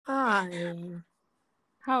Hi.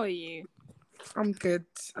 How are you? I'm good.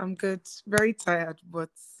 I'm good. Very tired, but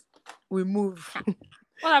we move.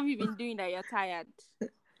 What have you been doing that you're tired?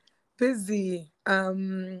 Busy. I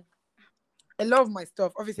love my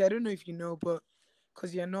stuff. Obviously, I don't know if you know, but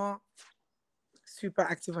because you're not super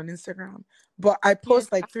active on Instagram. But I Yes,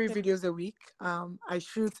 post like three actually. videos a week. I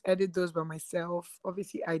shoot, edit those by myself.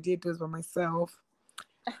 Obviously, I did those by myself.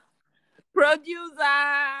 Producer!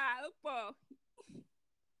 Opo.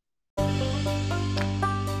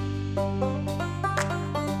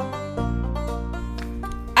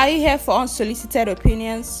 Are you here for unsolicited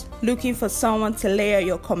opinions? Looking for someone to layer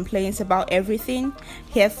your complaints about everything?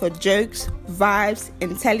 Here for jokes, vibes,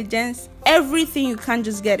 intelligence, everything you can't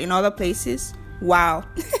just get in other places? Wow.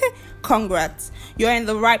 Congrats. You're in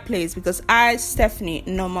the right place because I, Stephanie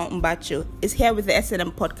Noma Mbacho, is here with the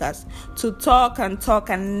S&M podcast to talk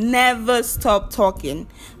and never stop talking.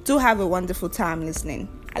 Do have a wonderful time listening.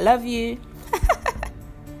 I love you.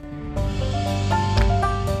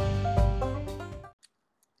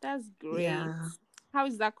 That's great. Yeah. How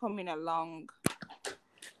is that coming along?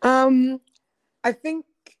 I think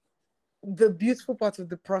the beautiful part of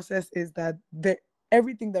the process is that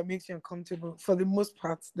everything that makes you uncomfortable, for the most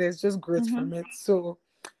part, there's just growth from it. So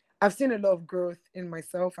I've seen a lot of growth in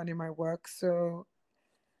myself and in my work. So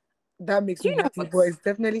that makes Do me you know happy, but it's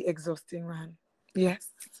definitely exhausting, man. Yes.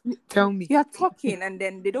 Tell me. you're talking and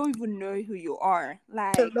then they don't even know who you are?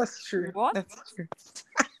 Like, That's true. what? That's true.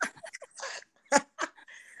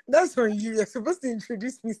 That's on you. You're supposed to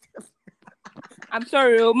introduce me, Steph. I'm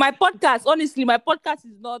sorry. My podcast, honestly, my podcast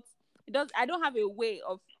is not, I don't have a way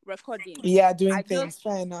of recording. Yeah, doing I things.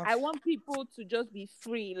 Fair enough. I want people to just be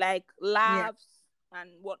free, like Yeah. laughs and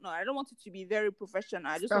whatnot. I don't want it to be very professional.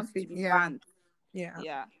 I just want it to be Yeah. fun. Yeah.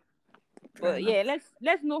 Yeah. Fair But enough. yeah,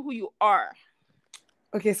 let's know who you are.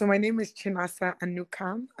 Okay, so my name is Chinasa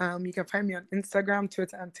Anukam. You can find me on Instagram,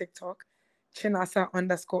 Twitter, and TikTok.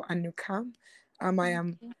 Chinasa_Anukam. I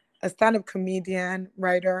am a stand-up comedian,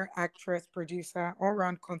 writer, actress, producer,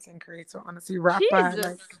 all-round content creator, honestly, rapper.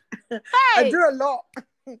 Jesus. Like I Hey, do a lot.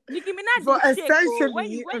 Nicki Minaj But is shake. Oh. When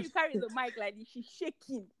essentially, you carry the mic like this, she's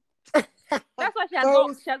shaking. I'm That's why she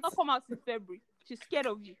has not come out since February. She's scared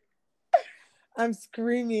of you.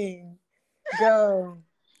 screaming. Go.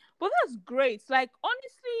 But that's great. Like,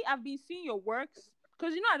 honestly, I've been seeing your works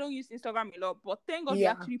because I don't use Instagram a lot, but thank God you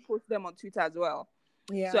Yeah. actually post them on Twitter as well.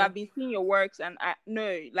 Yeah. So I've been seeing your works, and I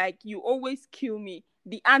know, like, you always kill me.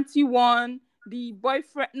 The auntie one, the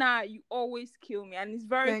boyfriend, you always kill me, and it's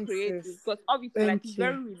very Thanks, creative sis. because obviously, like, it's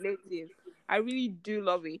very relative. I really do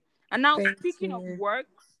love it. And now, speaking of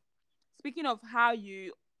works, speaking of how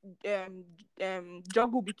you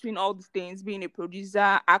juggle between all these things, being a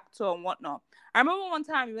producer, actor, and whatnot. I remember one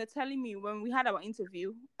time you were telling me when we had our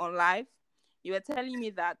interview on live, you were telling me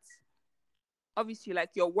that obviously,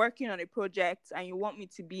 like, you're working on a project and you want me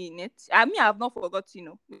to be in it. I mean, I've not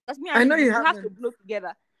forgotten, because me and I know you we have to haven't. blow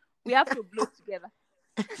together. We have to blow together.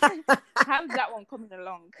 How's that one coming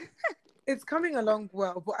along? It's coming along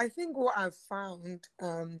well, but I think what I've found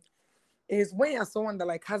is when you're someone that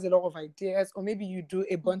like has a lot of ideas, or maybe you do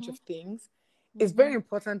a bunch of things, it's very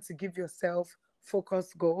important to give yourself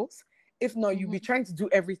focused goals. If not, you'll be trying to do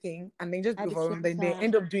everything and then just be overwhelmed, and they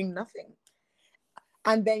end up doing nothing.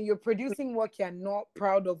 And then you're producing work you're not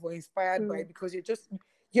proud of or inspired by, because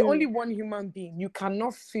you're only one human being. You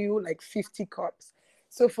cannot fill like 50 cups.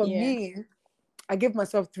 So for me, I gave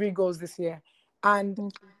myself 3 goals this year. And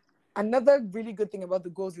another really good thing about the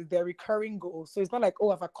goals is they're recurring goals. So it's not like, oh,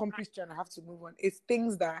 I've accomplished it and I have to move on. It's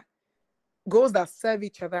goals that serve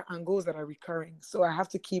each other and goals that are recurring. So I have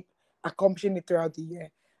to keep accomplishing it throughout the year.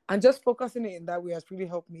 And just focusing it in that way has really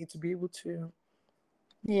helped me to be able to,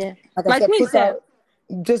 like I said,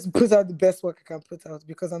 put out the best work I can put out,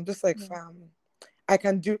 because I'm just like, fam, I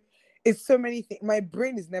can do. It's so many things. My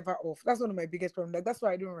brain is never off. That's one of my biggest problems. Like, that's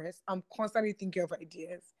why I don't rest. I'm constantly thinking of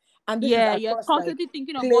ideas. And this is you're across, constantly like,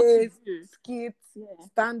 thinking of plays, what to do. skits,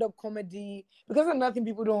 stand-up comedy. Because that's another thing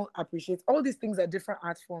people don't appreciate. All these things are different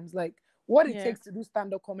art forms. Like, what it takes to do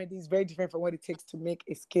stand-up comedy is very different from what it takes to make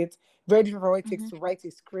a skit. Very different from what it takes to write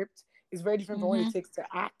a script. It's very different from what it takes to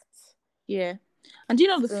act. Yeah. And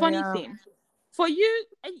the funny thing? For you,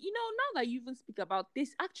 and now that you even speak about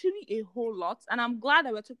this, actually a whole lot, and I'm glad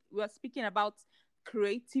that we're speaking about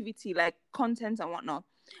creativity, like content and whatnot.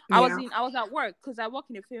 I was at work because I work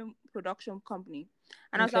in a film production company,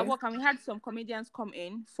 and I was at work, and we had some comedians come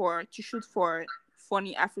in to shoot for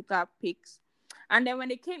Funny Africa pics, and then when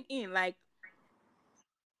they came in, like,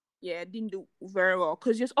 didn't do very well,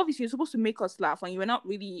 because you're supposed to make us laugh, and you were not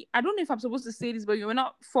really. I don't know if I'm supposed to say this, but you were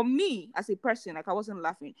not. For me as a person, like, I wasn't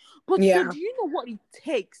laughing. But so, do you know what it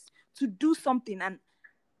takes to do something and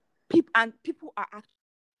people are actually,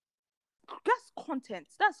 that's content,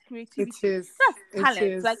 that's It creativity, is. that's It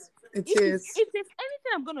talent. Like is. It is. if there's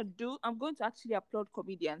anything I'm gonna do, I'm going to actually applaud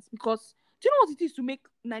comedians, because do you know what it is to make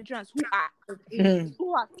Nigerians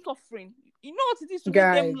who are suffering? You know what it is to make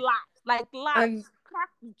them Guy. laugh, like laugh, And crack.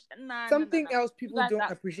 something Nah. else You people guys don't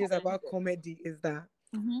are appreciate about talented. comedy is that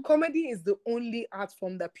Mm-hmm. comedy is the only art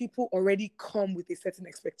form that people already come with a certain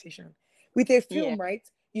expectation. With a Yeah. film, right?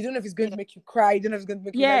 You don't know if it's going to Yeah. make you cry. You don't know if it's going to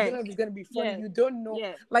make you laugh. You don't Yes. know if it's going to be funny. Yes. You don't know.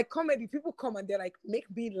 Yes. Like comedy, people come and they're like, make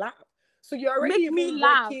me laugh. So you're already Make me even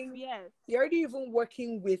laugh. working. Yes. You're already even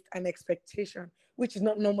working with an expectation, which is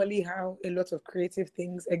not normally how a lot of creative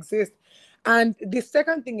things exist. And the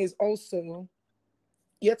second thing is also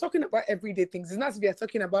you're talking about everyday things. It's not as if you're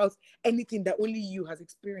talking about anything that only you has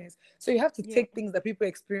experienced. So you have to Yeah. take things that people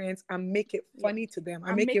experience and make it Yeah. funny to them and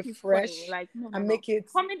And make make it it funny. fresh Like no, no, and no. make it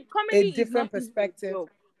a Comedy is not different easy to perspective.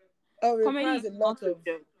 joke. Oh, it Comedy requires is a not lot a of,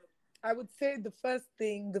 joke. I would say the first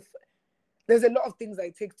thing, there's a lot of things that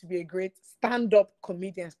it takes to be a great stand-up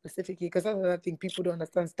comedian specifically, because that's another thing people don't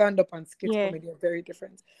understand. Stand-up and skit Yeah. comedy are very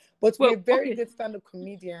different. But to be a Well, very okay. good stand-up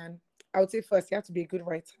comedian, I would say first you have to be a good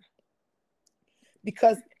writer,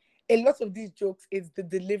 because a lot of these jokes is the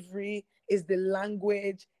delivery, is the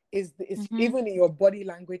language, is Mm-hmm. even in your body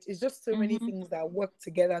language. It's just so many Mm-hmm. things that work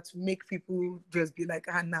together to make people just be like,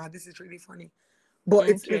 ah, nah, this is really funny. But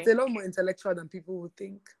it's Okay. a lot more intellectual than people would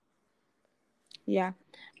think. Yeah.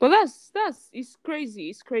 But that's it's crazy.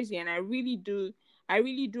 It's crazy. And I really do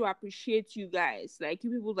appreciate you guys, like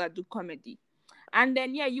you people that do comedy. And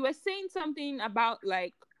then yeah, you were saying something about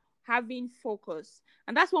like having focus.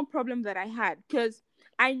 And that's one problem that I had, because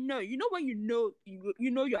I know, when you know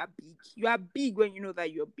you are big. You are big when you know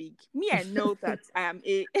that you're big. Me, I know that I am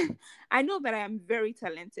I know that I am very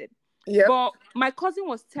talented. Yep. But my cousin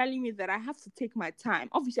was telling me that I have to take my time.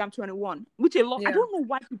 Obviously, I'm 21, which a lot. I Yeah. don't know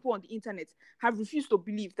why people on the internet have refused to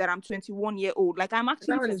believe that I'm 21-year-old. Like I'm That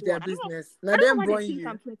actually one is their 21. I don't know. business. I Now don't know them why they born think you.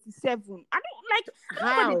 I'm 27. I don't know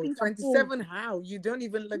why they How? think I'm old. 27 how? You don't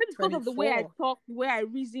even look Maybe because of the way I 24. talk, the way I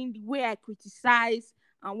reason, the way I criticize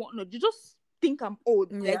and whatnot. You just think I'm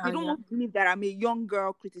old. Like they Yeah, don't yeah. want to believe that I'm a young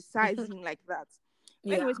girl criticizing like that.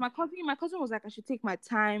 But Yeah. anyways, my cousin was like, I should take my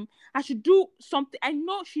time. I should do something. I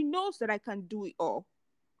know she knows that I can do it all,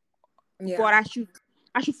 Yeah. but I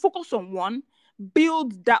should focus on one,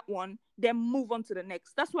 build that one, then move on to the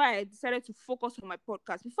next. That's why I decided to focus on my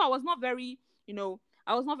podcast. Before I was not very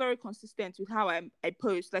consistent with how I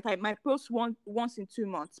post. Like I might post once in 2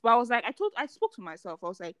 months. But I spoke to myself. I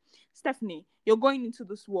was like, Stephanie, you're going into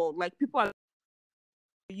this world. Like people are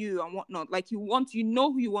you and whatnot. Like you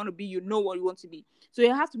know who you want to be, you know what you want to be. So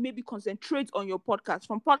you have to maybe concentrate on your podcast.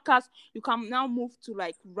 From podcast, you can now move to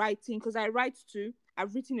like writing, because I write too.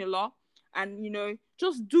 I've written a lot. And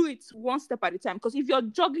just do it one step at a time. Because if you're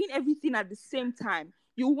juggling everything at the same time,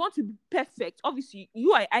 you want to be perfect. Obviously,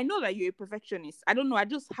 I know that you're a perfectionist. I don't know. I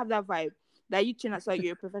just have that vibe that you change as well,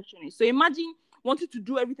 you're a perfectionist. So imagine wanting to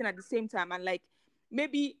do everything at the same time, and like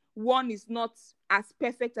maybe one is not as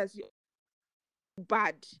perfect as you,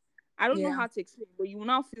 bad. I don't know Yeah. how to explain, but you will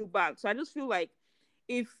now feel bad. So I just feel like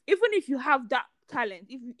even if you have that talent,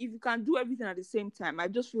 if you can do everything at the same time, I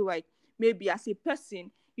just feel like maybe as a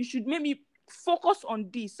person, you should maybe focus on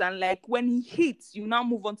this, and like when he hits, you now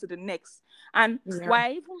move on to the next. And Yeah. why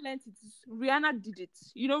I even learned it is Rihanna did it.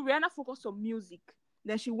 Rihanna focused on music,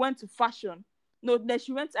 then she went to fashion. No, then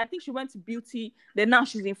I think she went to beauty, then now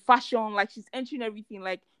she's in fashion, like she's entering everything.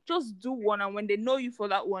 Like just do one, and when they know you for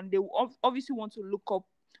that one, they will obviously want to look up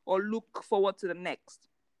or look forward to the next.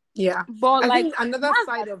 Yeah. But I like think another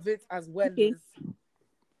side of it as well okay. is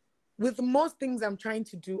with most things I'm trying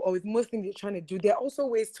to do, or with most things you're trying to do, there are also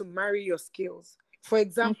ways to marry your skills. For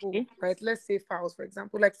example, Okay. right, let's say Fowles, for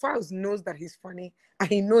example. Like Fowles knows that he's funny and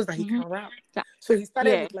he knows that he Mm-hmm. can rap. So he started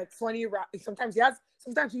Yeah. with like funny rap. Sometimes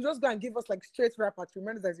he just go and give us like straight rap at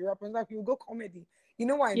remember that he rap, and like he will go comedy. You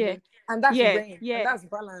know what I Yeah. mean? And that's Yeah. range and Yeah. that's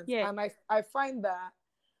balance. Yeah. And I find that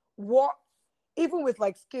what even with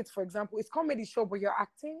like skits, for example, it's comedy show, but you're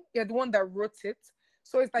acting, you're the one that wrote it.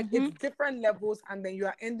 So it's like Mm-hmm. it's different levels, and then you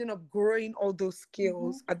are ending up growing all those Mm-hmm.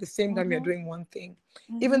 skills at the same time you're Mm-hmm. doing one thing.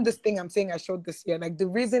 Even Mm-hmm. this thing I'm saying I shot this year, like the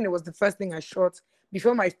reason it was the first thing I shot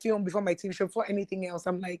before my film, before my TV show, before anything else,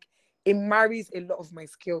 I'm like, it marries a lot of my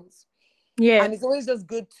skills. Yeah. And it's always just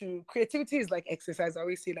good to creativity is like exercise. I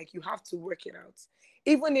always say, like, you have to work it out.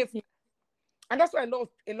 Even if Yeah. and that's why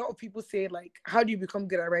a lot of people say, like, how do you become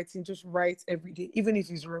good at writing? Just write every day, even if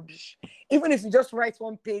it's rubbish. Even if you just write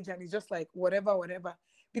one page and it's just like whatever, whatever.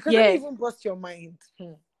 Because let me Yeah. even bust your mind.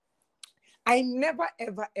 I never,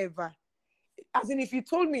 ever, ever. As in, if you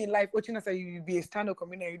told me in life, Ochina, you be a stand-up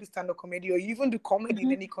comedian, you do stand-up comedy, or you even do comedy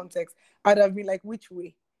in any context, I'd have been like, which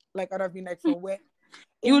way? Like, I'd have been like, from where?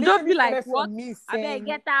 It You would just literally be like, started what? from me I better saying,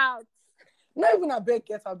 get out. not even a big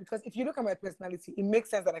get out, because if you look at my personality, it makes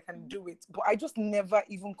sense that I can do it. But I just never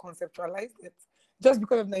even conceptualized it. Just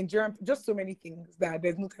because of Nigerian, just so many things that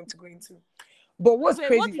there's no time to go into. But what's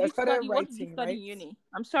Wait, what crazy is did I you started study? What did you writing, study right? in uni?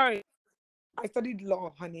 I'm sorry. I studied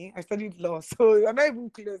law, honey. I studied law. So I'm not even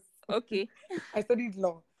close. Okay. I studied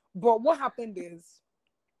law. But what happened is,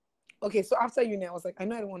 okay, so after uni, I was like, I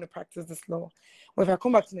know I don't want to practice this law. But if I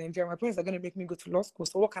come back to Nigeria, my parents are going to make me go to law school.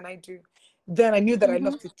 So what can I do? Then I knew that I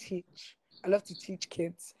love to teach. I love to teach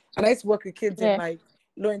kids. And I used to work with kids in Yeah. like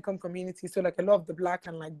low income communities. So like I love the black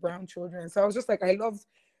and like brown children. So I was just like, I love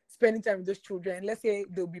spending time with those children. Let's say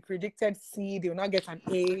they'll be predicted C, they will not get an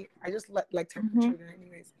A. I just like time with children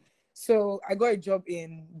anyways. So I got a job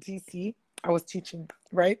in DC. I was teaching,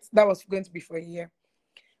 right? That was going to be for a year.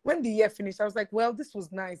 When the year finished, I was like, well, this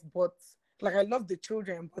was nice, but like I love the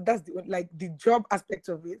children, but that's the job aspect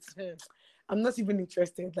of it. I'm not even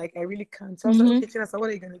interested. Like I really can't. So I was like, okay, Chinasa, what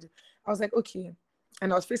are you gonna do? I was like, okay.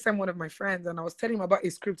 And I was FaceTime one of my friends and I was telling him about a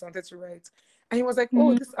script I wanted to write. And he was like,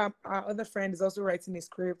 oh, this our other friend is also writing a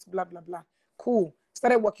script, blah, blah, blah. Cool.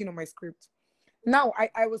 Started working on my script. Now I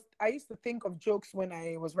used to think of jokes when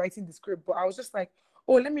I was writing the script, but I was just like,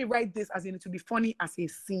 oh, let me write this as in it to be funny as a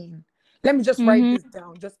scene. Let me just write this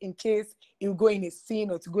down just in case it will go in a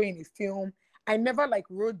scene or to go in a film. I never like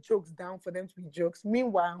wrote jokes down for them to be jokes.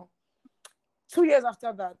 Meanwhile, 2 years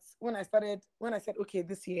after that, when I said, okay,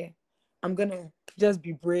 this year, I'm gonna just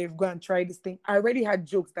be brave, go and try this thing. I already had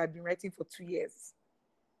jokes that I'd been writing for 2 years,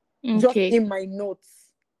 just Okay. in my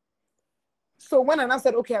notes. So when I now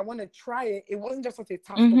said, okay, I want to try it, it wasn't just such a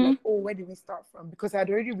task of like, oh, where do we start from? Because I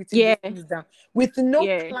had already written Yeah. these things down with no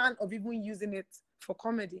Yeah. plan of even using it for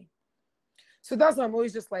comedy. So that's why I'm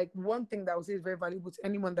always just like, one thing that I would say is very valuable to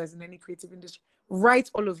anyone that's in any creative industry: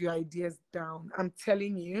 write all of your ideas down. I'm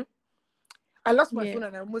telling you, I lost my Yeah. phone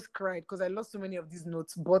and I almost cried because I lost so many of these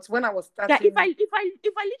notes. But when I was Yeah. If starting, I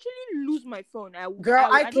literally lose my phone, girl,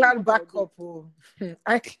 I don't know iCloud what I'll do. backup. Oh.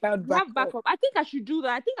 iCloud You have backup. backup. I think I should do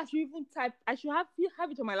that. I think I should even type. I should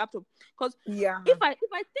have it on my laptop, because Yeah, if I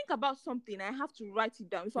think about something, I have to write it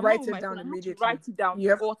down. If I'm not write with it my phone, down I have to immediately. write it down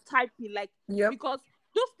Yep, or type it, like, yep, because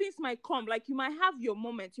those things might come. Like you might have your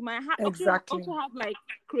moment. You might exactly. also have like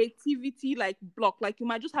creativity like block. Like you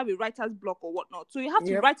might just have a writer's block or whatnot. So you have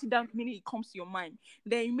to Yep. write it down the minute it comes to your mind.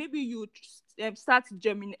 Then maybe you start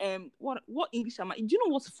German. What English am I? Do you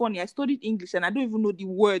know what's funny? I studied English and I don't even know the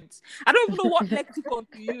words. I don't even know what lexicon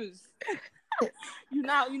to use. You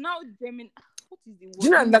now German. What is the Do you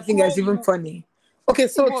word? know another thing that's even funny? Okay,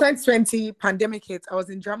 so What? 2020 pandemic hit. I was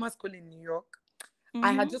in drama school in New York.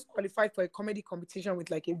 I had just qualified for a comedy competition with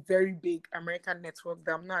like a very big American network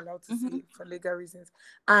that I'm not allowed to say for legal reasons.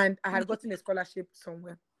 And I had gotten a scholarship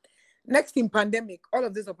somewhere. Next in pandemic, all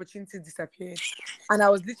of these opportunities disappeared. And I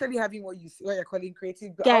was literally having what you're calling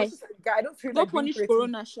creative. I was Guy, just like, I don't feel no like being punish creative.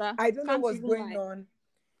 Corona, Sha. I don't know Can't what's even going lie. on.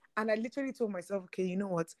 And I literally told myself, okay, you know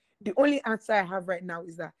what? The only answer I have right now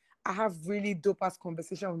is that I have really dope ass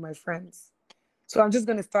conversation with my friends. So I'm just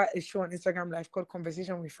gonna start a show on Instagram Live called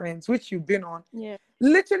Conversation with Friends, which you've been on. Yeah.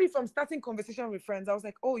 Literally from starting Conversation with Friends, I was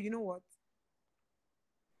like, oh, you know what?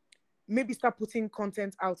 Maybe start putting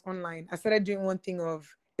content out online. I started doing one thing of,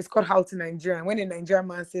 it's called How to Nigeria. When a Nigerian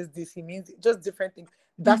man says this, he means it, just different things.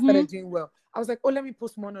 That started doing well. I was like, oh, let me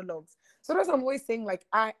post monologues. So that's what I'm always saying. Like,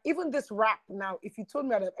 even this rap now, if you told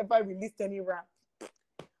me I'd have ever released any rap,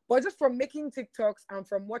 but just from making TikToks and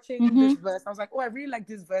from watching this verse, I was like, oh, I really like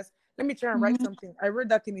this verse. Let me try and write something. I wrote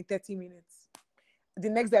that thing in 30 minutes. The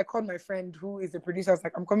next day, I called my friend who is the producer. I was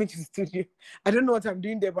like, I'm coming to the studio. I don't know what I'm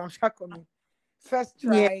doing there, but I'm sure coming. First Yeah.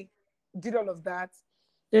 try, did all of that.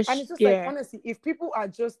 And it's just like, honestly, if people are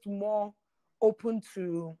just more open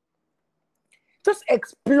to just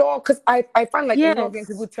explore, because I find like a lot of young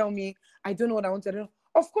people tell me, I don't know what I want to do.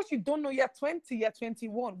 Of course, you don't know. You're 20, you're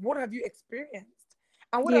 21. What have you experienced?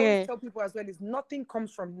 And what I always tell people as well is nothing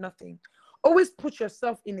comes from nothing. Always put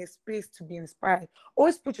yourself in a space to be inspired.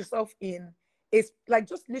 Always put yourself in like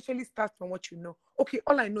just literally start from what you know. Okay,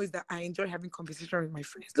 all I know is that I enjoy having conversation with my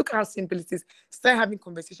friends. Look how simple it is. Start having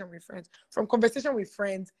conversation with friends. From conversation with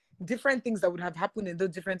friends, different things that would have happened in those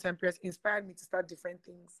different time periods inspired me to start different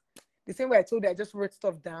things. The same way I told you, I just wrote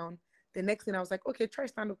stuff down. The next thing I was like, okay, try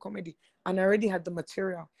stand-up comedy. And I already had the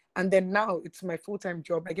material. And then now it's my full-time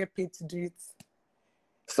job. I get paid to do it.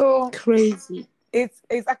 So Crazy. it's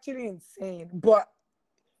actually insane. But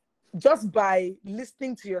just by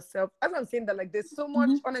listening to yourself, as I'm saying that, like, there's so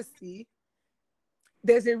much honesty.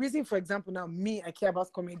 there's a reason, for example, now me, I care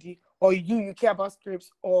about comedy, or you care about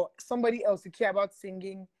scripts, or somebody else you care about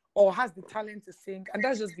singing, or has the talent to sing. And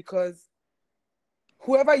that's just because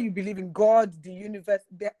whoever you believe in, God, the universe,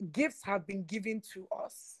 the gifts have been given to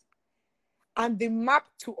us. And the map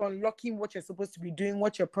to unlocking what you're supposed to be doing,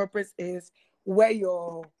 what your purpose is, where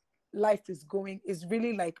your life is going, is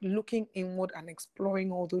really like looking inward and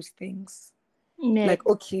exploring all those things. Yeah. Like,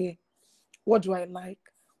 okay, what do I like?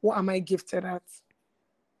 What am I gifted at?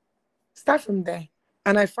 Start from there.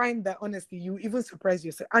 And I find that honestly, you even surprise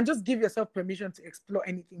yourself and just give yourself permission to explore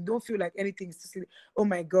anything. Don't feel like anything is too silly. Oh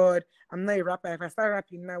my God, I'm not a rapper. If I start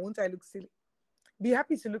rapping now, won't I look silly? Be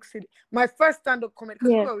happy to look silly. My first stand-up comedy,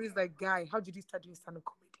 because Yeah. people are always like, guy, how did you start doing stand-up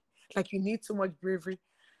comedy? Like, you need so much bravery.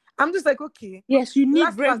 I'm just like, okay. Yes, you need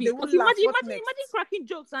Last, bravery. they Because won't laugh. What imagine next? cracking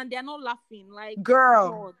jokes and they're not laughing. Like,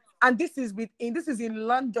 Girl. God. And this is in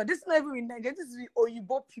London. This is not even in Nigeria. This is with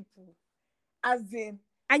Oyibo people. As in,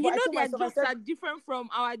 And but you I know told their myself, I jokes said, are different from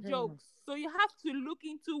our jokes. So you have to look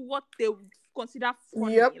into what they would consider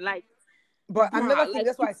yep. funny. Like, But another bruh, thing, like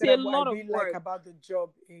that's why I it's said a that what I lot of really like work. about the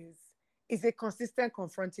job is a consistent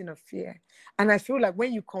confronting of fear. And I feel like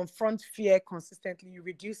when you confront fear consistently, you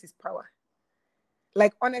reduce its power.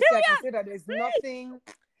 Like, honestly, I can say that there's nothing.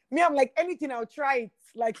 Me, I'm like, anything, I'll try it.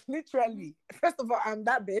 Like, literally. First of all, I'm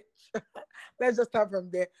that bitch. Let's just start from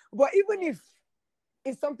there. But even if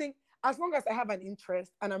it's something, as long as I have an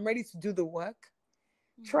interest and I'm ready to do the work,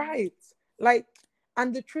 try it. Like,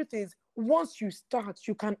 and the truth is, once you start,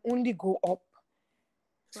 you can only go up.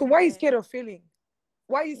 So From why are you there. scared of failing?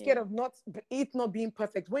 Why are you scared Yeah. of not being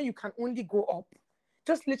perfect when you can only go up?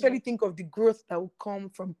 Just literally Yeah. think of the growth that will come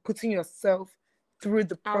from putting yourself through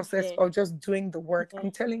the Out process there. of just doing the work. Yeah.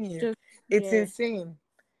 I'm telling you, Just it's yeah. insane.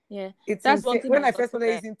 Yeah. It's That's one insane. thing When I I love first started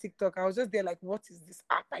about. using TikTok, I was just there like, what is this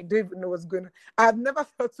app? I don't even know what's going on. I've never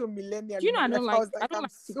felt so millennial Do you in know my life. I was I like, don't I'm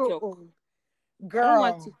like so TikTok. old. I don't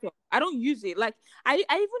like Girl. TikTok. I don't use it. Like I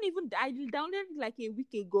downloaded it like a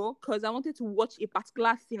week ago because I wanted to watch a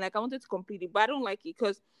particular thing. Like I wanted to complete it, but I don't like it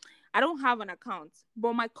because I don't have an account.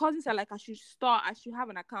 But my cousins are like, I should have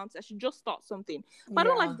an account. I should just start something. But I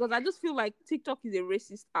don't like Yeah. it because I just feel like TikTok is a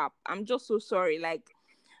racist app. I'm just so sorry. Like,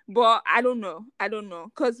 but I don't know.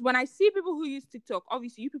 Because when I see people who use TikTok,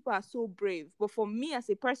 obviously you people are so brave. But for me as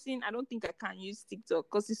a person, I don't think I can use TikTok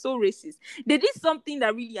because it's so racist. They did something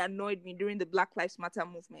that really annoyed me during the Black Lives Matter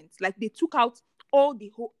movement. Like they took out all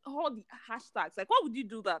the hashtags. Like, why would you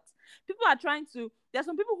do that? People are trying to. There are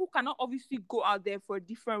some people who cannot obviously go out there for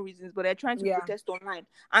different reasons, but they're trying to Yeah. protest online,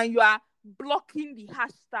 and you are blocking the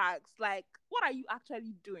hashtags. Like, what are you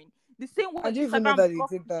actually doing? The same I way didn't even know Instagram that they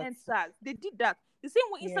blocked did that. NSAS. They did that. The same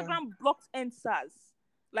way Yeah. Instagram blocked NSAS.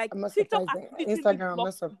 Like I'm not TikTok surprised. has literally Instagram, I'm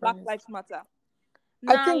not blocked Black surprised. Lives Matter.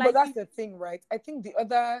 I Now, think, but like that's the thing, right? I think the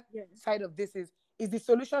other yeah, side of this is the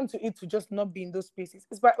solution to it to just not be in those spaces.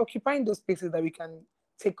 It's by occupying those spaces that we can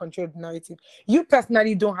take control of the narrative. You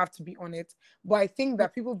personally don't have to be on it, but I think yeah,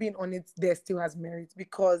 that people being on it there still has merit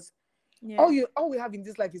because yeah, all we have in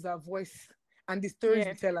this life is our voice and the stories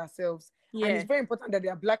yeah, we tell ourselves. And it's yeah, very important that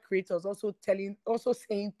there are black creators also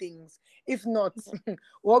saying things. If not,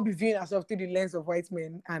 we'll all be viewing ourselves through the lens of white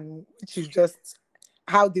men, and which is just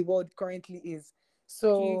how the world currently is. do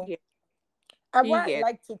you So, get? and Do you why I get?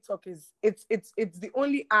 like TikTok is it's the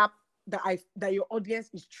only app that your audience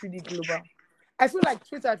is truly global. I feel like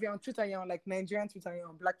Twitter, if you're on Twitter, you're on like Nigerian Twitter, you're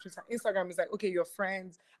on Black Twitter. Instagram is like, okay, your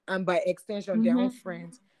friends, and by extension, their own Mm-hmm.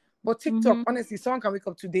 friends. But TikTok, Mm-hmm. honestly, someone can wake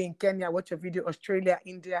up today in Kenya, watch a video, Australia,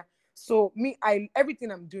 India. So me, I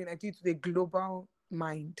everything I'm doing, I do it to the global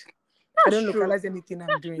mind. I That's don't true. localize anything I'm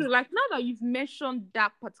That's true. doing. Like now that you've mentioned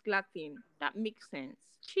that particular thing, that makes sense.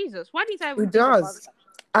 Jesus, why didn't I even It think about does. that?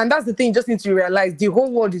 And that's the thing, you just need to realize the whole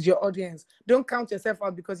world is your audience. Don't count yourself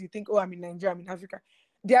out because you think, oh, I'm in Nigeria, I'm in Africa.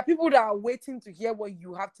 There are people that are waiting to hear what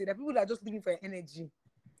you have to. There are people that are just looking for your energy.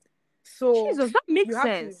 So Jesus, that you makes have to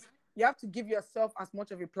sense. you have to give yourself as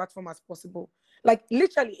much of a platform as possible. Like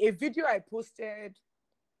literally a video I posted,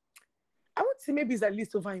 I would say maybe it's at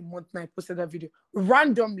least over a month now I posted that video.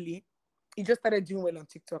 Randomly, it just started doing well on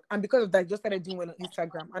TikTok. And because of that, it just started doing well on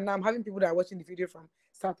Instagram. And now I'm having people that are watching the video from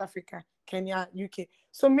South Africa, Kenya, UK.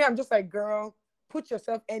 So me, I'm just like, girl, put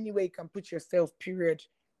yourself anywhere you can put yourself, period.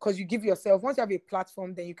 Because you give yourself, once you have a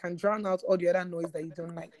platform, then you can drown out all the other noise that you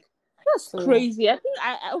don't like. That's So crazy. I think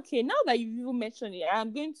okay. Now that you've even mentioned it,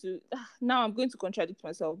 I'm going to contradict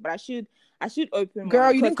myself, but I should open one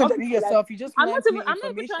girl, you because didn't contradict obviously, like, yourself. You just learned new I'm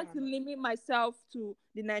not even trying to information. limit myself to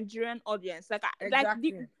the Nigerian audience. Like,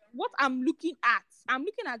 Exactly. what I'm looking at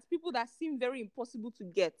people that seem very impossible to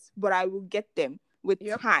get, but I will get them. with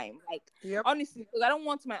Yep. time. Like, Yep. honestly, because I don't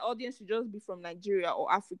want my audience to just be from Nigeria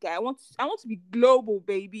or Africa. I want to be global,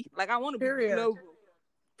 baby. Like, I want to be Period. global.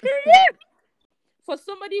 Period. For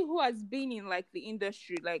somebody who has been in like the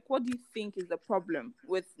industry, like, what do you think is the problem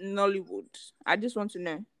with Nollywood? I just want to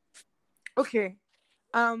know. Okay.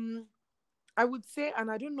 Um, I would say,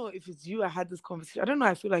 and I don't know if it's you I had this conversation. I don't know.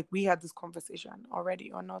 I feel like we had this conversation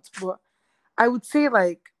already or not, but I would say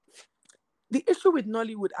like the issue with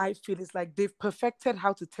Nollywood, I feel, is like they've perfected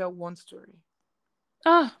how to tell one story,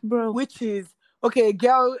 Ah, bro. which is okay. A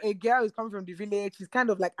girl is coming from the village. She's kind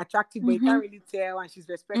of like attractive, but you Mm-hmm. can't really tell, and she's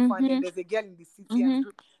respectful. And then Mm-hmm. there's a girl in the city, and Mm-hmm. it's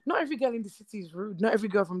rude. Not every girl in the city is rude. Not every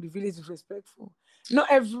girl from the village is respectful. Not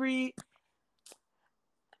every.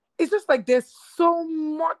 It's just like there's so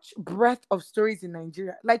much breadth of stories in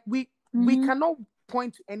Nigeria. Like we Mm-hmm. cannot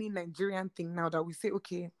point to any Nigerian thing now that we say,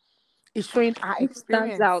 okay, it's showing our It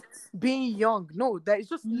stands experience out. being young. No, that is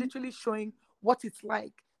just Mm-hmm. literally showing what it's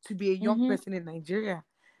like to be a young Mm-hmm. person in Nigeria.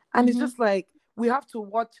 And it's Mm-hmm. just like we have to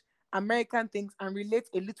watch American things and relate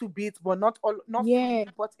a little bit, but not all, not Yeah.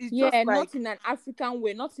 fully. But it's just Yeah, like, not in an African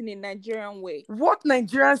way, not in a Nigerian way. what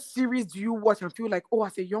Nigerian series do you watch and feel like, oh,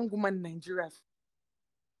 as a young woman in Nigeria,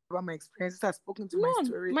 about my experiences, I've spoken to my None.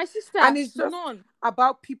 story. My And sister, it's just none.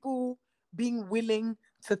 about people being willing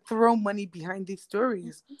to throw money behind these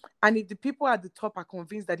stories. And if the people at the top are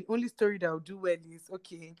convinced that the only story that will do well is,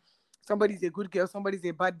 okay, Yeah. somebody's a good girl, somebody's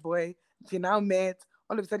a bad boy, they now met,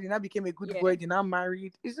 all of a sudden they now became a good boy, Yeah. they now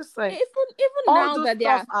married. It's just like Even all now those that they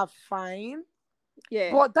stuff are, are fine,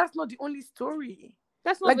 yeah, but that's not the only story.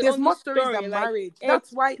 that's not Like the there's only more stories story. than Like, marriage.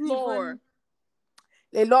 That's why even explore.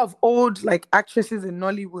 a lot of old like actresses in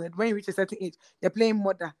Nollywood, when you reach a certain age, they're playing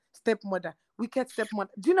mother, stepmother, wicked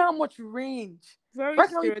stepmother. Do you know how much range? Very Why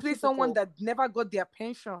can't we play someone stereotypical. that never got their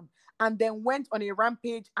pension and then went on a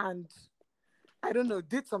rampage and I don't know,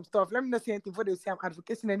 did some stuff? Let me not say anything before they say I'm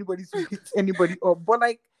advocating anybody to beat anybody up. But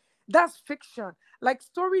like that's fiction. Like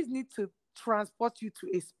stories need to transport you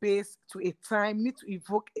to a space, to a time, need to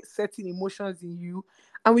evoke certain emotions in you.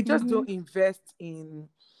 And we just Mm-hmm. don't invest in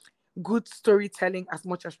good storytelling as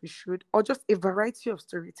much as we should, or just a variety of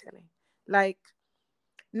storytelling. Like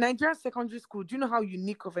Nigerian secondary school, do you know how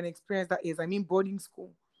unique of an experience that is? I mean, boarding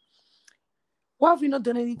school. Why have we not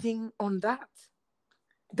done anything on that?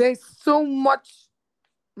 There's so much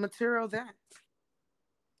material there.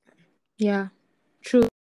 Yeah. True.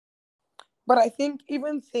 But I think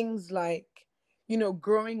even things like,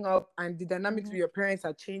 growing up and the dynamics Mm-hmm. with your parents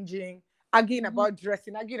are changing, arguing Mm-hmm. about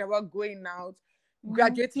dressing, arguing about going out, Mm-hmm.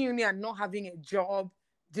 graduating uni and not having a job,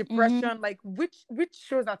 Mm-hmm. depression, like which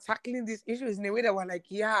shows are tackling these issues in a way that we're like,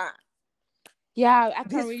 yeah, Yeah, I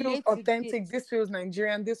can this feels relate with it. authentic, this feels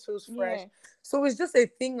Nigerian, this feels fresh. Yeah. So it's just a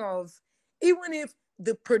thing of, even if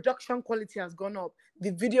the production quality has gone up,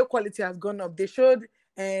 the video quality has gone up, they showed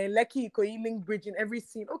Lekki Ikoyi link bridge in every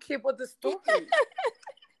scene. Okay, but the story,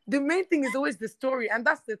 the main thing is always the story, and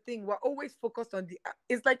that's the thing. We're always focused on the.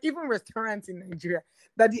 It's like even restaurants in Nigeria,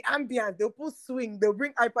 that the ambience, they'll put swing, they'll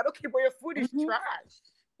bring iPad. Okay, but your food is Mm-hmm. trash.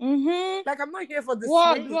 Mm-hmm. Like I'm not here for the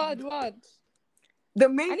Word, swing. word, word. The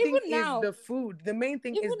main And thing even is now, the food. The main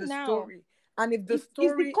thing is even the now, story. And if the it's the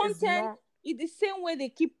story is content. not, It's the same way they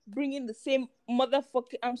keep bringing the same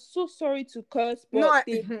motherfucking. I'm so sorry to curse, no, but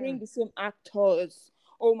they bring the same actors.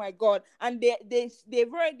 Oh my god! And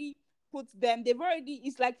they've already put them. They've already.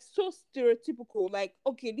 It's like so stereotypical. Like,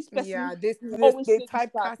 okay, this person yeah, they will they, always they play this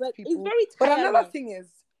part. typecast Like, it's people. very But another tiring. thing is,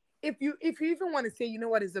 if you even want to say, you know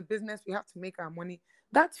what, is a business, we have to make our money.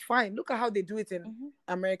 That's fine. Look at how they do it in Mm-hmm.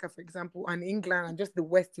 America, for example, and England, and just the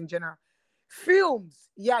West in general. Films,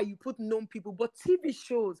 yeah, you put known people, but TV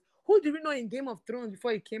shows. Who did we know in Game of Thrones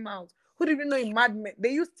before it came out? Who did we know in Mad Men? They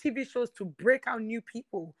use TV shows to break out new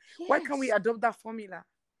people. Why can't we Yes. adopt that formula?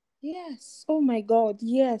 Yes. Oh my god.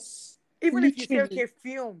 Yes. Even if you say, Literally. okay,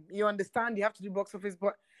 film, you understand you have to do box office,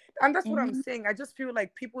 but and that's what I'm Mm-hmm. saying. I just feel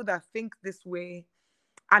like people that think this way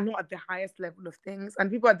are not at the highest level of things,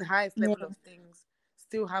 and people at the highest level Yeah. of things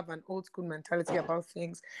still have an old school mentality about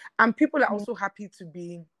things. And people are Yeah. also happy to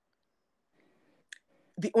be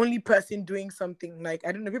the only person doing something. Like,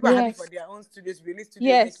 I don't know, people are happy for Yes. their own studios, release studios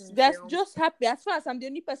Yes, making that's films. just happy. As far as I'm the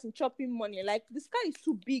only person chopping money, like the sky is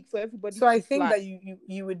too big for everybody So I to think fly. that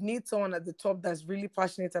you would need someone at the top that's really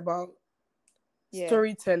passionate about Yeah.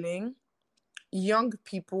 storytelling, young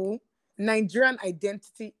people, Nigerian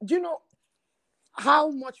identity. Do you know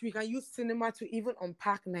how much we can use cinema to even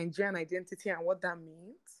unpack Nigerian identity and what that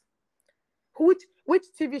means? Which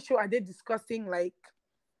TV show are they discussing like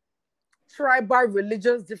tribal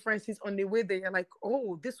religious differences on the way they are like,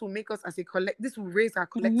 oh, this will make us as a this will raise our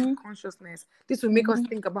collective Mm-hmm. consciousness. This will make us Mm-hmm.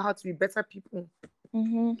 think about how to be better people.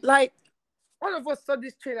 Mm-hmm. Like all of us saw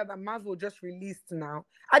this trailer that Marvel just released now.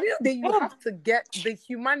 I didn't know that you Oh, have to get the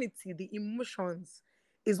humanity, the emotions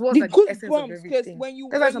is what's the like the essence of goosebumps, because everything.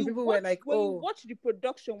 That's why some people were like, when you oh, watch the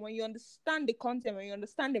production, when you understand the content, when you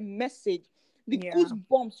understand the message, the yeah,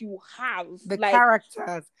 goosebumps you have, the like,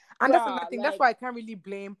 characters. And that's another bruh, thing. That's like, why I can't really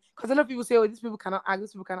blame, because a lot of people say, oh, these people cannot act,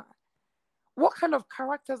 these people cannot. What kind of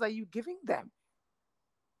characters are you giving them?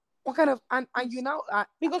 What kind of, and you now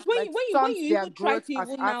because like when stunt you their even try growth to as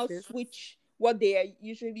even now artists? switch what they are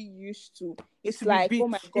usually used to, Is it's to be like, oh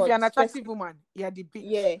bitch. my If god, you're an attractive especially, woman, you're the bitch.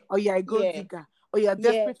 yeah, Or you're a gold yeah, digger. Or you're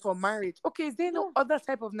yes. desperate for marriage. Okay, is there no No. other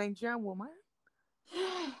type of Nigerian woman?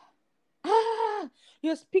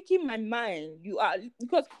 You're speaking my mind. You are,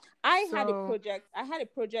 because So I had a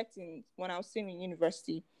project in when I was still in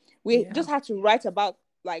university. We yeah. just had to write about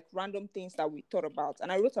like random things that we thought about,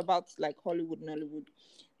 and I wrote about like Hollywood, Nollywood,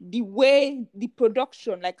 the way the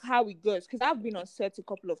production, like how it goes, because I've been on set a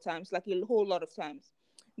couple of times, like a whole lot of times.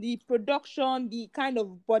 The production, the kind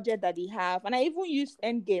of budget that they have, and I even used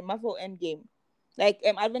Endgame, Marvel Endgame, like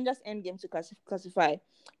Avengers Endgame to classify.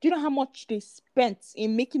 Do you know how much they spent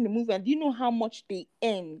in making the movie, and do you know how much they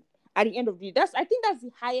earn at the end of the day? I think that's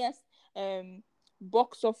the highest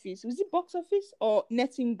box office. Was it box office or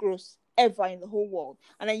netting gross ever in the whole world?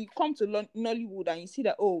 And then you come to Nollywood and you see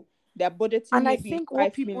that, oh, they're budgeting And I maybe think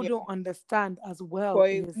what 5 people million don't understand as well for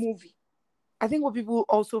a is movie. I think what people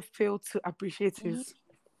also fail to appreciate is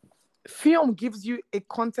film gives you a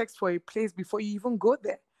context for a place before you even go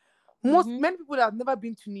there. Mm-hmm. Many people that have never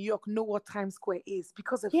been to New York know what Times Square is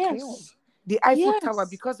because of film. Yes. The Eiffel Tower Yes.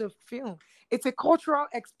 because of film. It's a cultural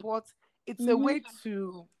export. It's a Mm-hmm. way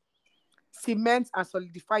to cement and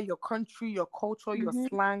solidify your country, your culture, your Mm-hmm.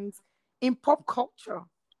 slangs in pop culture.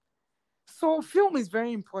 So film is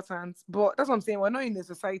very important, but that's what I'm saying. We're not in a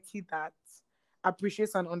society that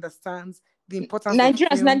appreciates and understands the importance of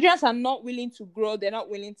film. Nigerians are not willing to grow. They're not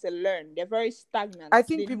willing to learn. They're very stagnant. I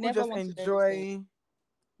think They people never just want to learn these things. enjoy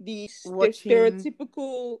The watching.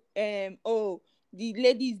 stereotypical oh, the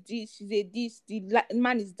lady is this, she's a this, the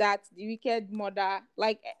man is that, the wicked mother,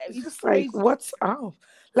 like It's it's just like, crazy. what's up?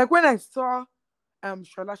 Like when I saw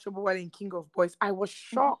Shola Shobowale in King of Boys, I was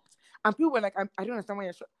shocked. And people were like, I don't understand why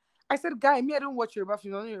you're shocked. I said, guy, me, I don't watch Yoruba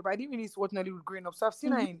films, I don't know Yoruba. I didn't really watch Nollywood growing up. So I've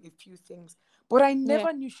seen her Mm-hmm. in a few things. But I Yeah,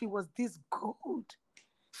 never knew she was this good.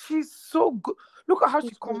 She's so good. Look at how she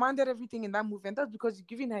she's good. commanded everything in that movie. And that's because you're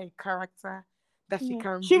giving her a character that she Yeah,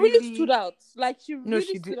 can she really stood really. out. Like she No, really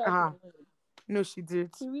she did. stood out in the movie. No, she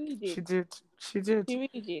did. She really She did. did. She did. She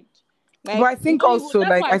really did. But Like I think Nollywood. also, That's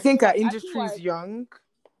like, why I I feel think our like I feel industry is like. young.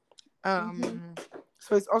 Mm-hmm. Um,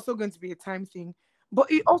 so it's also going to be a time thing. But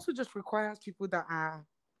it also just requires people that are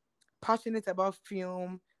passionate about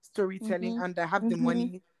film, storytelling, Mm-hmm. and that have the Mm-hmm.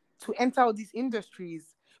 money to enter all these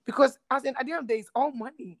industries. Because at the end of the day, it's all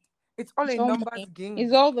money. It's all It's a all numbers money.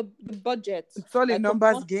 It's game. all the budget. It's all a Like when you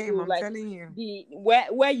numbers want game, to I'm like telling you. the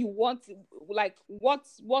where you want to, like what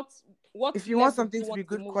If you want level do something you to be want the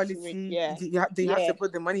good movie to reach? quality, Yeah, they have yeah, to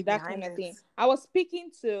put the money that behind kind of it. thing. I was speaking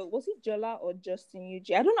to, was it Jola or Justin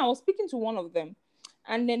UG? I don't know. I was speaking to one of them,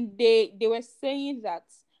 and then they were saying that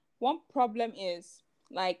one problem is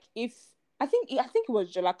like if I think it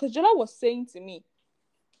was Jola, because Jola was saying to me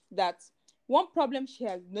that one problem she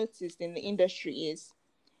has noticed in the industry is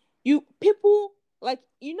you people, like,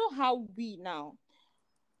 you know how we now,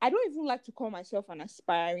 I don't even like to call myself an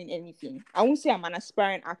aspiring anything. I won't say I'm an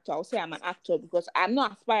aspiring actor. I'll say I'm an actor because I'm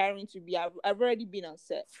not aspiring to be. I've already been on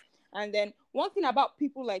set. And then one thing about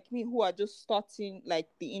people like me who are just starting like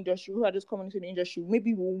the industry, who are just coming into the industry,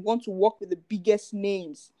 maybe we want to work with the biggest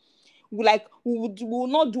names. We will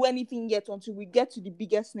not do anything yet until we get to the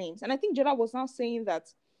biggest names. And I think Jada was now saying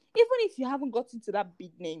that even if you haven't gotten to that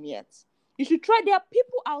big name yet, you should try. There are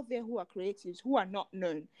people out there who are creatives who are not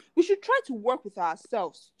known. We should try to work with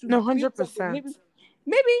ourselves to No, build something. 100%.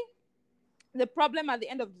 Maybe the problem at the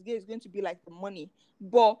end of the day is going to be like the money,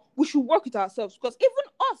 but we should work with ourselves, because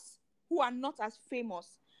even us who are not as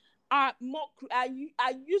famous are more are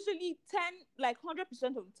usually 10, like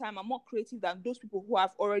 100% of the time are more creative than those people who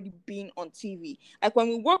have already been on TV. Like when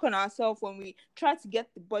we work on ourselves, when we try to get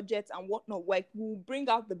the budget and whatnot, like we'll bring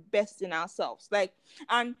out the best in ourselves. Like,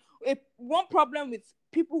 and one problem with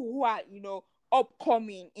people who are,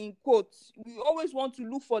 upcoming in quotes, we always want to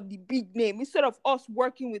look for the big name instead of us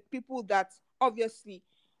working with people that obviously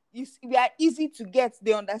we are easy to get.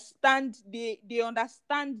 They understand, they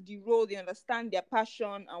understand the role, they understand their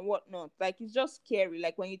passion and whatnot. Like, it's just scary.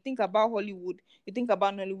 Like when you think about Hollywood, you think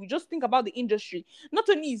about Nollywood, just think about the industry. Not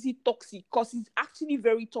only is it toxic, because it's actually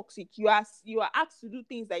very toxic. You are asked to do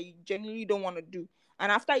things that you genuinely don't want to do,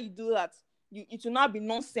 and after you do that, it will not be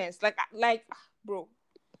nonsense. Like bro,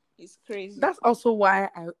 It's crazy. That's also why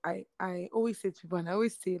I always say to people, and I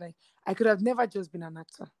always say, like, I could have never just been an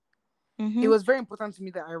actor. It Mm-hmm. was very important to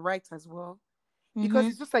me that I write as well, because Mm-hmm.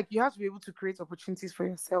 it's just like you have to be able to create opportunities for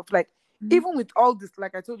yourself. Like, even with all this,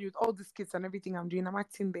 like I told you, with all these skits and everything I'm doing, I'm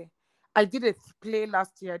acting there. I did a play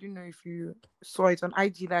last year. I don't know if you saw it on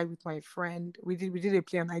IG Live with my friend. We did a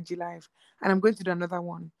play on IG Live, and I'm going to do another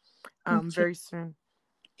one Okay. very soon.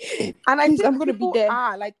 And I Please, I'm think gonna be people there.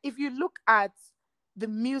 are like, if you look at the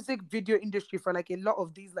music video industry for like a lot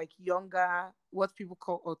of these like younger, what people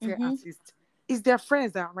call auteur Mm-hmm. artists, is their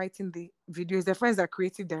friends that are writing the videos, their friends that are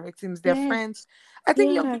creative directing, it's their Yeah. friends. I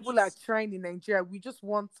think young people are Yes. trying in Nigeria. We just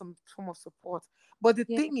want some form of support. But the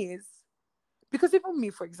Yeah. thing is, because even me,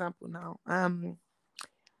 for example, now,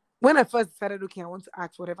 when I first decided, okay, I want to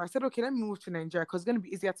act, whatever, I said, okay, let me move to Nigeria because it's going to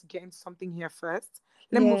be easier to get into something here first.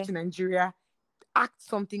 Let me move Yeah. to Nigeria, act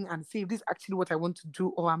something and see if this is actually what I want to do,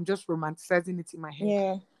 or I'm just romanticizing it in my head.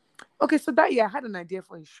 Yeah. Okay, so that year I had an idea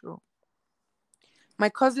for a show. My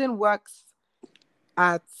cousin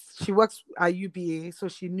at she works at UBA, so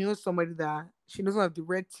she knew somebody that she knows one of the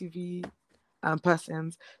Red TV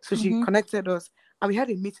persons. So she Mm-hmm. connected us and we had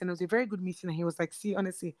a meeting. It was a very good meeting. And he was like, see,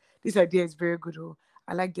 honestly, this idea is very good. Oh,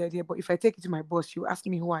 I like the idea. But if I take it to my boss, she'll ask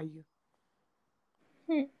me, who are you?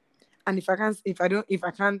 Hmm. And if I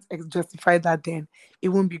can't justify that, then it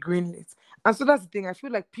won't be greenlit. And so that's the thing. I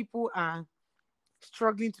feel like people are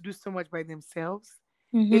struggling to do so much by themselves.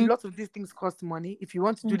 A Mm-hmm. lot of these things cost money. If you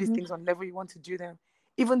want to do these Mm-hmm. things on level, you want to do them.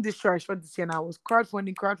 Even this show I shot this year, and I was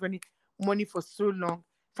crowdfunding money for so long.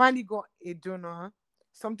 Finally got a donor.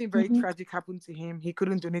 Something very Mm-hmm. tragic happened to him. He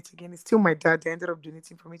couldn't donate again. It's still my dad. They ended up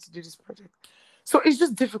donating for me to do this project. So it's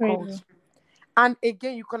just difficult. Crazy. And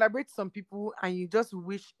again, you collaborate with some people and you just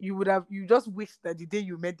wish that the day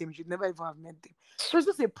you met them, you should never even have met them. So it's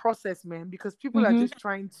just a process, man, because people are Mm-hmm. just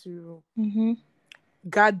trying to Mm-hmm.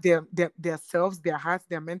 guard their selves, their hearts,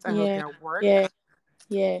 their mental health, Yeah. their work. Yeah.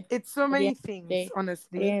 Yeah. It's so At the many end of the things, day. At the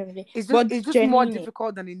honestly. end of the day. It's But just more genuinely.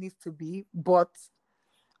 difficult than it needs to be. But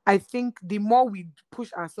I think the more we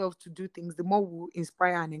push ourselves to do things, the more we'll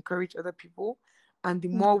inspire and encourage other people, and the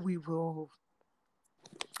more we will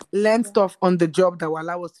learn Yeah. stuff on the job that will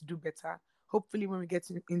allow us to do better. Hopefully, when we get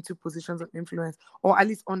into positions of influence, or at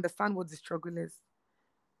least understand what the struggle is.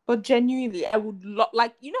 But genuinely, I would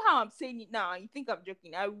like, you know how I'm saying it now. You think I'm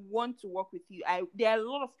joking? I want to work with you. There are a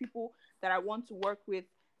lot of people that I want to work with.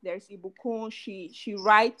 There's Ibukun. She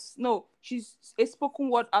writes. No, she's a spoken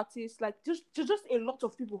word artist. Like just a lot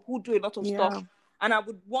of people who do a lot of stuff, Yeah, and I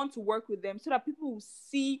would want to work with them so that people will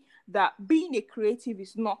see that being a creative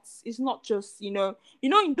is not just in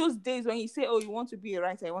those days when you say, oh, you want to be a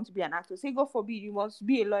writer, you want to be an actor, say God forbid, you must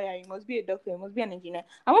be a lawyer, you must be a doctor, you must be an engineer.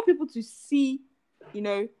 I want people to see, you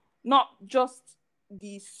know, not just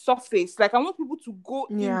the surface. Like, I want people to go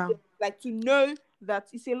in yeah. there, like to know that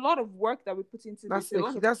it's a lot of work that we put into this, a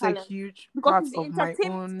lot of That's a talent. huge Because part it's the of my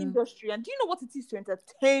entertainment own. industry. And do you know what it is to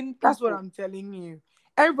entertain That's what people? I'm telling you.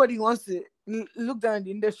 Everybody wants to look down in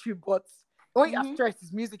the industry, but when you are Mm-hmm. stressed,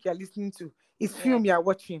 it's music you're listening to, it's Yeah, film you're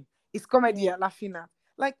watching, it's comedy yeah, you're laughing at.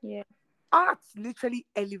 Like, yeah, art literally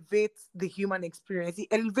elevates the human experience. It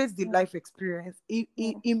elevates the yeah, life experience.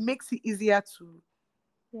 yeah, It makes it easier to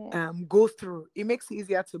yeah. go through. It makes it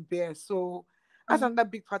easier to bear. So that's Mm, another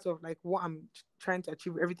big part of like what I'm trying to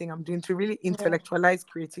achieve. Everything I'm doing to really yeah, intellectualize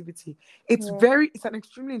creativity. yeah, It's an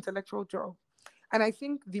extremely intellectual job, and I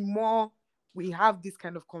think the more we have these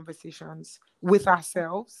kind of conversations with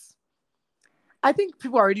ourselves, I think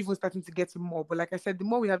people are already even starting to get it more. But like I said, the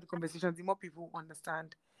more we have the conversations, the more people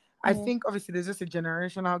understand. I yeah, think obviously there's just a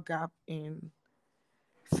generational gap in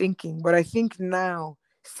thinking, but I think now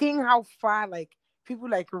seeing how far like people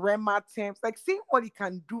like Rema Temps, like seeing what it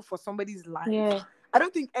can do for somebody's life, yeah. I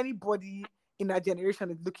don't think anybody in our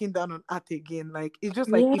generation is looking down on art again. Like, it's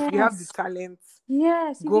just like if you have the Yes, talent,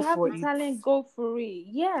 yes. If go you have for the it, talent, go for it.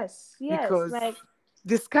 Yes, yes. because Like,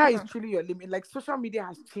 the sky is hmm, truly your limit. Like, social media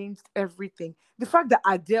has changed everything. The fact that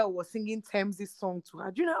Adele was singing Thames' song to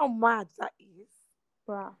her, do you know how mad that is?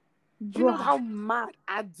 bruh, Do you know bruh. how mad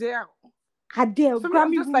Adele? Adele, So me,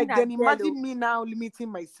 I'm Grammy just winning like, then Adele. Oh. imagine me now limiting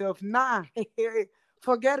myself. Nah,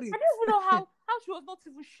 forget I it. don't even know how she was not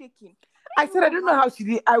even shaking. I I don't said, even I know don't know how how she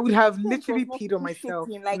did. I would have phone was literally not peed on even myself.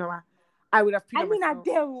 shaking. Like, No, I would have peed I on mean myself.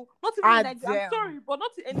 Adele, not even in Nigeria. I'm Adele, sorry, but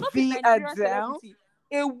not a the Nigerian Adele. celebrity.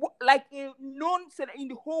 Like a known in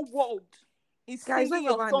the whole world is Guys, not singing even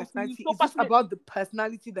your about song to you nationality. so It's just about passionately. the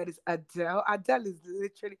personality that is Adele. Adele is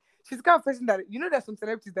literally, she's the kind of person that, there's some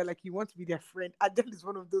celebrities that like you want to be their friend. Adele is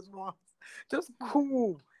one of those ones. Just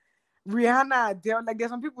cool. Rihanna, Adele, like there's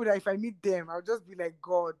some people that if I meet them, I'll just be like,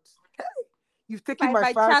 God. You've If taken I my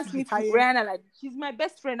by file to chance the meet with highest. Rihanna, like she's my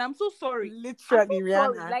best friend. I'm so sorry. I'm so Literally,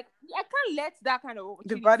 sorry. Rihanna, Like I can't let that kind of the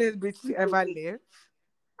opportunity baddest bitch to slip ever away. live,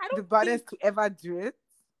 I the don't think. baddest to ever do it.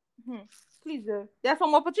 Hmm. Please, there are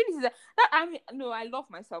some opportunities that I mean. No, I love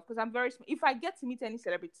myself because I'm very. If I get to meet any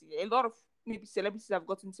celebrity, a lot of maybe celebrities have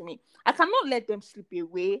gotten to me. I cannot let them slip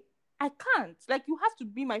away. I can't. Like you have to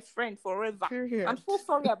be my friend forever. I'm Period. so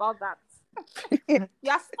sorry about that.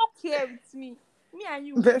 You are stuck here with me. Me and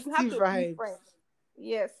you, we have Bestie to be vibes. friends.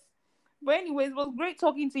 Yes. But anyways, it was great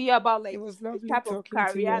talking to you about It like was the lovely type of talking to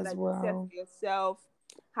you career as that you set well. for yourself,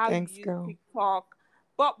 how you Thanks, use girl. TikTok.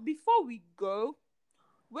 But before we go,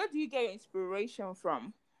 where do you get your inspiration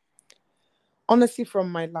from? Honestly,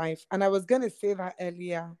 from my life. And I was going to say that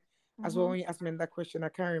earlier as well Mm-hmm. when you asked me that question. I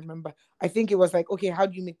can't remember. I think it was like, okay, how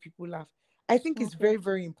do you make people laugh? I think it's Okay. very,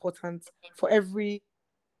 very important for every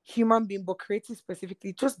human being, but creative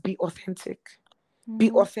specifically, just be authentic. Be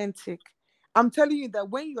Mm-hmm. authentic. I'm telling you that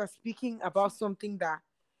when you are speaking about something that,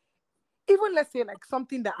 even let's say like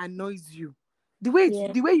something that annoys you,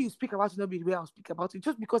 Yeah. the way you speak about it, not be the way I'll speak about it,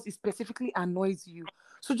 just because it specifically annoys you.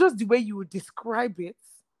 So just the way you would describe it,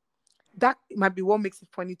 that might be what makes it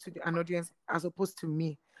funny to an audience as opposed to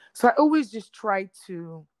me. So I always just try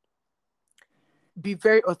to be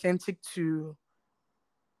very authentic to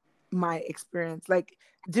my experience, like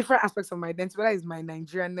different aspects of my identity, whether it's my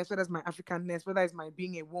Nigerianness, whether it's my Africanness, whether it's my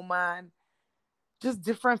being a woman, just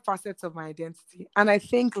different facets of my identity. And I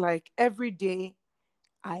think like every day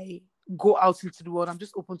I go out into the world, I'm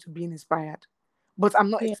just open to being inspired, but I'm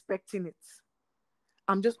not Yeah. expecting it.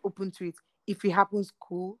 I'm just open to it. If it happens,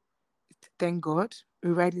 cool. Thank God.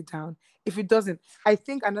 We write it down. If it doesn't, I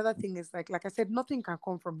think another thing is like I said, nothing can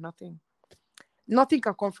come from nothing. Nothing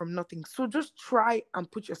can come from nothing. So just try and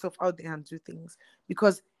put yourself out there and do things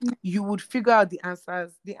because you would figure out the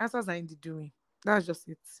answers. The answers are in the doing. That's just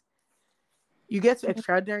it. You get to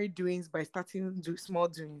extraordinary doings by starting do small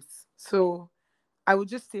doings. So I would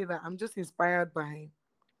just say that I'm just inspired by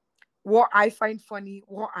what I find funny,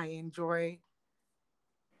 what I enjoy,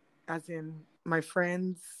 as in my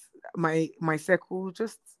friends, my circle,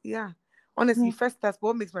 just yeah. Honestly, Mhm. first that's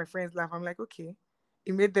what makes my friends laugh. I'm like, okay,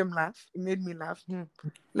 it made them laugh, it made me laugh.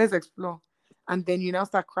 Let's explore. And then you now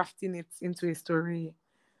start crafting it into a story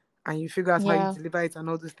and you figure out how you Yeah. deliver it and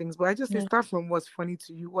all those things. But I just say Yeah. start from what's funny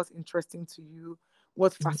to you, what's interesting to you,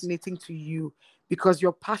 what's fascinating to you, because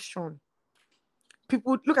your passion.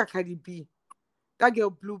 People look at Cardi B. That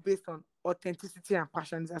girl blew based on authenticity and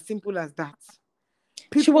passion. It's as simple as that.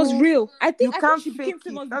 She was People, real. you I think can't she became fake it.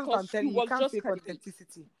 famous That's what because I'm she telling you. You was can't just fake Cardi B.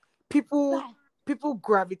 authenticity. People Right. people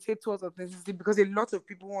gravitate towards authenticity because a lot of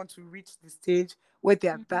people want to reach the stage where they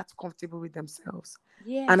are that comfortable with themselves.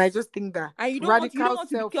 And I Yes. just think that And you don't radical want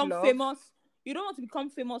to become self-love, famous. You don't want to become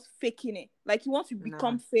famous faking it. Like you want to nah,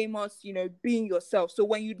 become famous, being yourself. So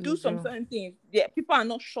when you do you some do. certain things, yeah, people are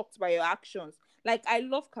not shocked by your actions. Like I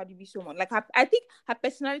love Cardi B so much. Like I think her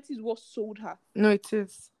personality is what sold her. No, it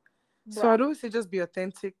is. So Bruh. I'd always say just be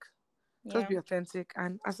authentic. Just Yeah. be authentic.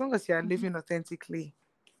 And as long as you are Mhm. living authentically,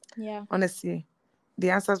 Yeah. honestly, the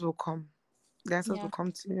answers will come. The answers will Yeah.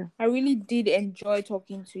 come to you. I really did enjoy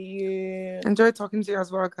talking to you. Enjoy talking to you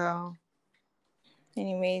as well, girl.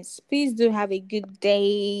 Anyways, please do have a good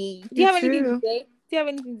day. Do you You have anything to too. say? Do you have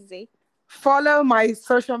anything to say? Follow my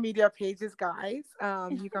social media pages, guys.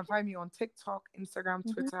 You can find me on TikTok, Instagram,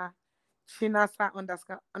 Mhm. Twitter, Chinasa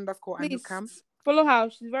underscore Anukam. Please follow her.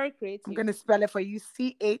 She's very I'm creative. gonna spell it for you: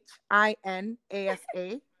 CHINASA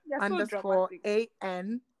You're so underscore dramatic.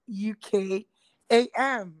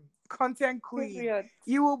 ANUKAM. Content queen. Period.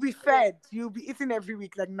 You will be fed. You'll be eating every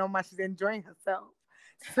week like Norma. She's enjoying herself.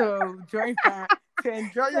 So join her to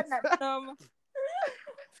enjoy Said that, yourself.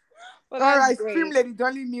 well, All that's right, stream great. Lady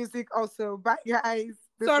Dolly music also. Bye, guys.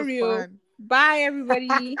 This was Sorry. fun. Bye,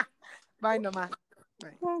 everybody. Bye, Norma.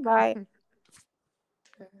 Bye. Bye.